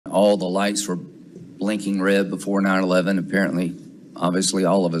All the lights were blinking red before 9/11. Apparently, obviously,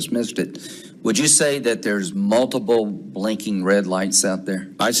 all of us missed it. Would you say that there's multiple blinking red lights out there?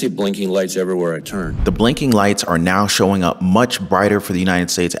 I see blinking lights everywhere I turn. The blinking lights are now showing up much brighter for the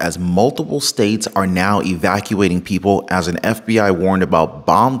United States as multiple states are now evacuating people as an FBI warned about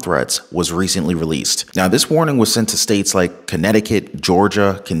bomb threats was recently released. Now, this warning was sent to states like Connecticut,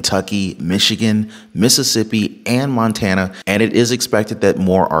 Georgia, Kentucky, Michigan, Mississippi, and Montana, and it is expected that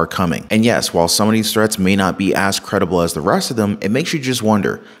more are coming. And yes, while some of these threats may not be as credible as the rest of them, it makes you just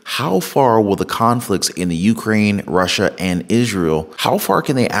wonder, how far will the conflicts in the Ukraine, Russia, and Israel, how far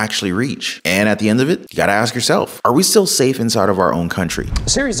can they actually reach? And at the end of it, you gotta ask yourself, are we still safe inside of our own country? A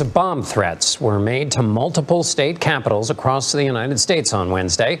series of bomb threats were made to multiple state capitals across the United States on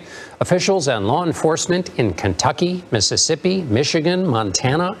Wednesday. Officials and law enforcement in Kentucky, Mississippi, Michigan,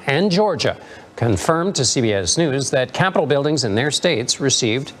 Montana, and Georgia confirmed to CBS News that Capitol buildings in their states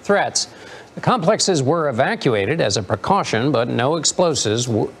received threats. The complexes were evacuated as a precaution, but no explosives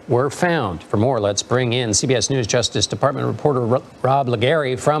were found. For more, let's bring in CBS News Justice Department reporter Rob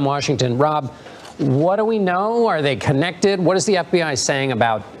Legary from Washington. Rob, what do we know? Are they connected? What is the FBI saying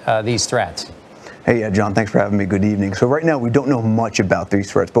about these threats? Hey, John, thanks for having me. Good evening. So right now, we don't know much about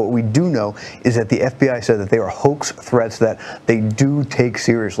these threats, but what we do know is that the FBI said that they are hoax threats that they do take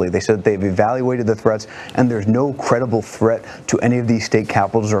seriously. They said that they've evaluated the threats, and there's no credible threat to any of these state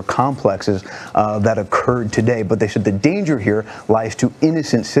capitals or complexes that occurred today. But they said the danger here lies to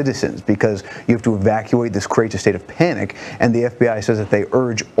innocent citizens because you have to evacuate. This creates a state of panic, and the FBI says that they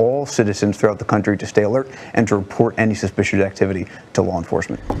urge all citizens throughout the country to stay alert and to report any suspicious activity to law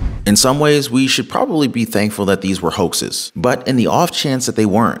enforcement. In some ways, we should probably be thankful that these were hoaxes. But in the off chance that they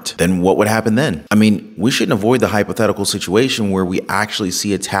weren't, then what would happen then? I mean, we shouldn't avoid the hypothetical situation where we actually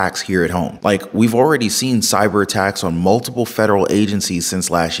see attacks here at home. Like, we've already seen cyber attacks on multiple federal agencies since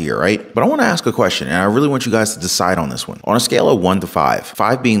last year, right? But I want to ask a question, and I really want you guys to decide on this one. On a scale of 1 to 5,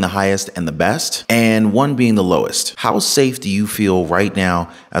 5 being the highest and the best, and 1 being the lowest, how safe do you feel right now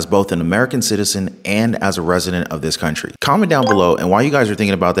as both an American citizen and as a resident of this country? Comment down below, and while you guys are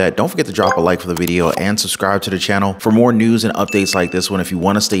thinking about that, don't forget to drop a like for the video and subscribe to the channel for more news and updates like this one if you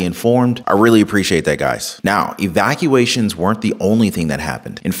want to stay informed. I really appreciate that, guys. Now, evacuations weren't the only thing that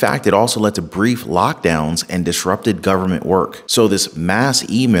happened. In fact, it also led to brief lockdowns and disrupted government work. So this mass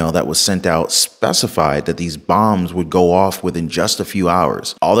email that was sent out specified that these bombs would go off within just a few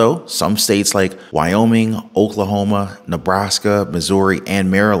hours. Although some states like Wyoming, Oklahoma, Nebraska, Missouri,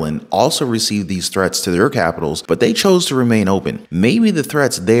 and Maryland also received these threats to their capitals, but they chose to remain open. Maybe the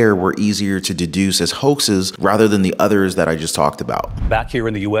threats there were easier to deduce as hoaxes rather than the others that I just talked about. Back here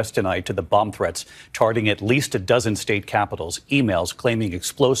in the U.S. tonight to the bomb threats targeting at least a dozen state capitals. Emails claiming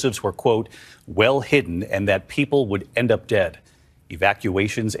explosives were, quote, well hidden and that people would end up dead.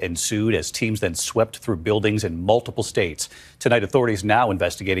 Evacuations ensued as teams then swept through buildings in multiple states. Tonight, authorities now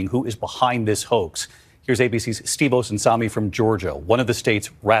investigating who is behind this hoax. Here's ABC's Steve Osunsami from Georgia, one of the states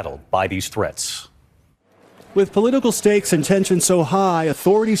rattled by these threats. With political stakes and tension so high,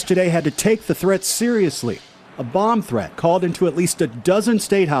 authorities today had to take the threat seriously. A bomb threat called into at least a dozen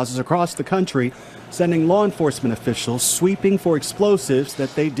state houses across the country, sending law enforcement officials sweeping for explosives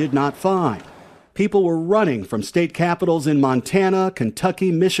that they did not find. People were running from state capitals in Montana, Kentucky,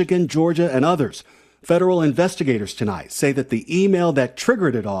 Michigan, Georgia, and others. Federal investigators tonight say that the email that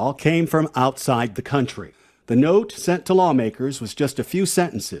triggered it all came from outside the country. The note sent to lawmakers was just a few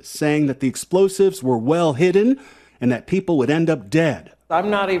sentences saying that the explosives were well hidden and that people would end up dead. I'm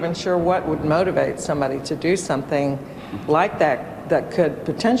not even sure what would motivate somebody to do something like that could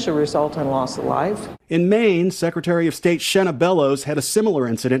potentially result in loss of life. In Maine, Secretary of State Shenna Bellows had a similar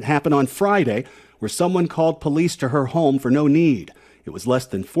incident happen on Friday where someone called police to her home for no need. It was less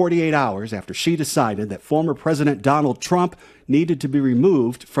than 48 hours after she decided that former President Donald Trump needed to be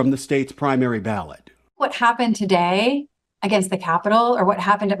removed from the state's primary ballot. What happened today against the Capitol or what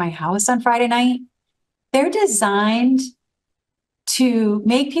happened at my house on Friday night, they're designed to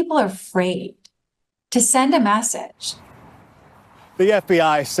make people afraid, to send a message. The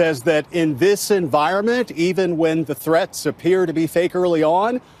FBI says that in this environment, even when the threats appear to be fake early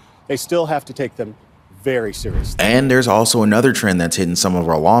on, they still have to take them very seriously. And there's also another trend that's hitting some of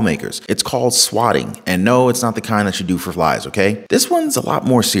our lawmakers. It's called swatting. And no, it's not the kind that you do for flies, okay? This one's a lot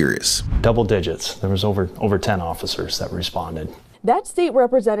more serious. Double digits. There was over 10 officers that responded. That's State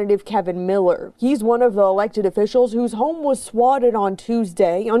Representative Kevin Miller. He's one of the elected officials whose home was swatted on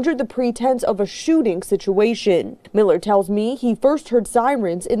Tuesday under the pretense of a shooting situation. Miller tells me he first heard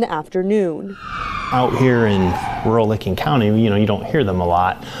sirens in the afternoon. Out here in rural Licking County, you don't hear them a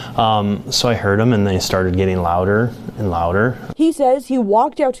lot. So I heard them and they started getting louder and louder. He says he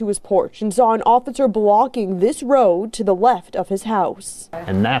walked out to his porch and saw an officer blocking this road to the left of his house.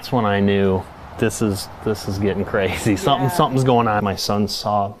 And that's when I knew this is getting crazy. Something's going on. My son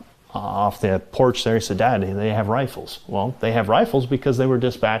saw off the porch there. He said, "Dad, they have rifles." Well, they have rifles because they were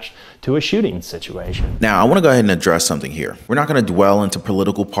dispatched to a shooting situation. Now, I want to go ahead and address something here. We're not going to dwell into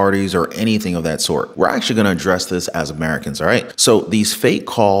political parties or anything of that sort. We're actually going to address this as Americans, all right? So these fake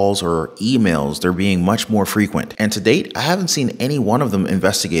calls or emails, they're being much more frequent. And to date, I haven't seen any one of them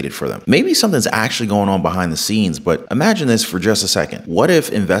investigated for them. Maybe something's actually going on behind the scenes, but imagine this for just a second. What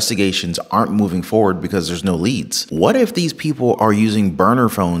if investigations aren't moving forward because there's no leads? What if these people are using burner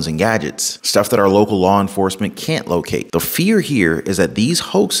phones and gadgets, stuff that our local law enforcement can't locate? The fear here is that these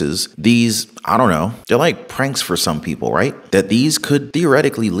hoaxes, I don't know, they're like pranks for some people, right? That these could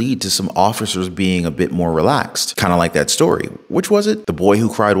theoretically lead to some officers being a bit more relaxed. Kind of like that story. Which was it? The Boy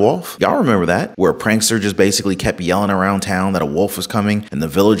Who Cried Wolf? Y'all remember that? Where a prankster just basically kept yelling around town that a wolf was coming and the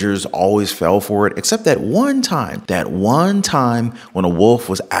villagers always fell for it, except that one time when a wolf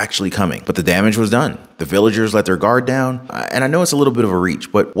was actually coming. But the damage was done. The villagers let their guard down. And I know it's a little bit of a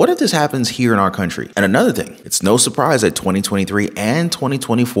reach, but what if this happens here in our country? And another thing, it's no surprise that 2023 and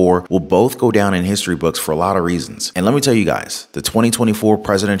 2024 will both go down in history books for a lot of reasons. And let me tell you guys, the 2024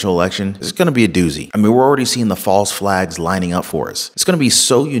 presidential election is going to be a doozy. I mean, we're already seeing the false flags lining up for us. It's going to be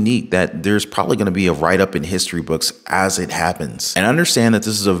so unique that there's probably going to be a write-up in history books as it happens. And understand that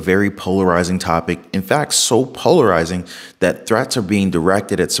this is a very polarizing topic. In fact, so polarizing that threats are being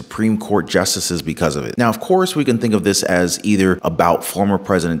directed at Supreme Court justices because of it. Now, of course, we can think of this as either about former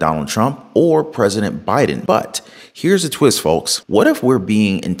President Donald Trump or President Biden. But here's the twist, folks. What if we're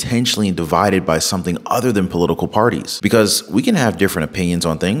being intentionally divided by something other than political parties? Because we can have different opinions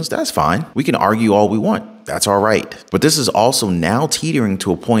on things. That's fine. We can argue all we want. That's all right. But this is also now teetering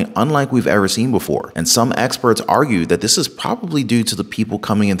to a point unlike we've ever seen before. And some experts argue that this is probably due to the people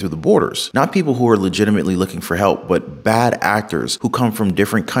coming in through the borders. Not people who are legitimately looking for help, but bad actors who come from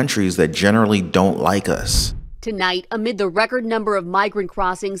different countries that generally don't like us. Tonight, amid the record number of migrant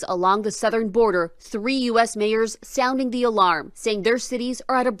crossings along the southern border, 3 U.S. mayors sounding the alarm, saying their cities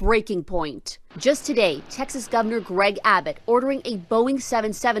are at a breaking point. Just today, Texas Governor Greg Abbott ordering a Boeing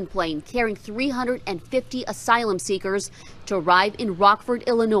 77 plane carrying 350 asylum seekers to arrive in Rockford,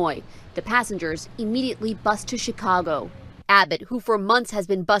 Illinois. The passengers immediately bus to Chicago. Abbott, who for months has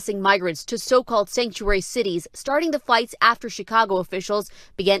been busing migrants to so-called sanctuary cities, starting the flights after Chicago officials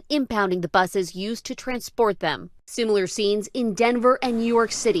began impounding the buses used to transport them. Similar scenes in Denver and New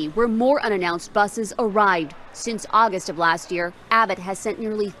York City, where more unannounced buses arrived. Since August of last year, Abbott has sent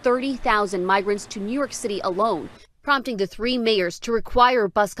nearly 30,000 migrants to New York City alone, prompting the 3 mayors to require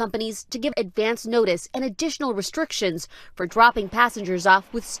bus companies to give advance notice and additional restrictions for dropping passengers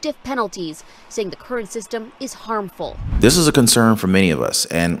off with stiff penalties, saying the current system is harmful. This is a concern for many of us.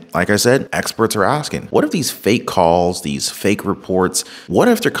 And like I said, experts are asking, what if these fake calls, these fake reports, what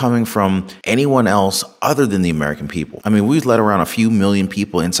if they're coming from anyone else other than the American people? I mean, we've let around a few million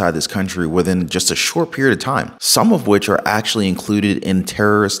people inside this country within just a short period of time, some of which are actually included in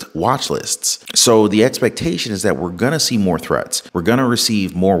terrorist watch lists. So the expectation is that we're going to see more threats. We're going to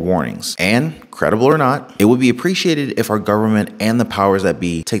receive more warnings. And credible or not, it would be appreciated if our government and the powers that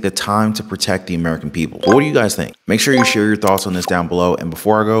be take the time to protect the American people. But what do you guys think? Make sure you share your thoughts on this down below. And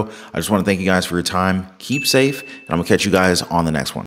before I go, I just want to thank you guys for your time. Keep safe, and I'm going to catch you guys on the next one.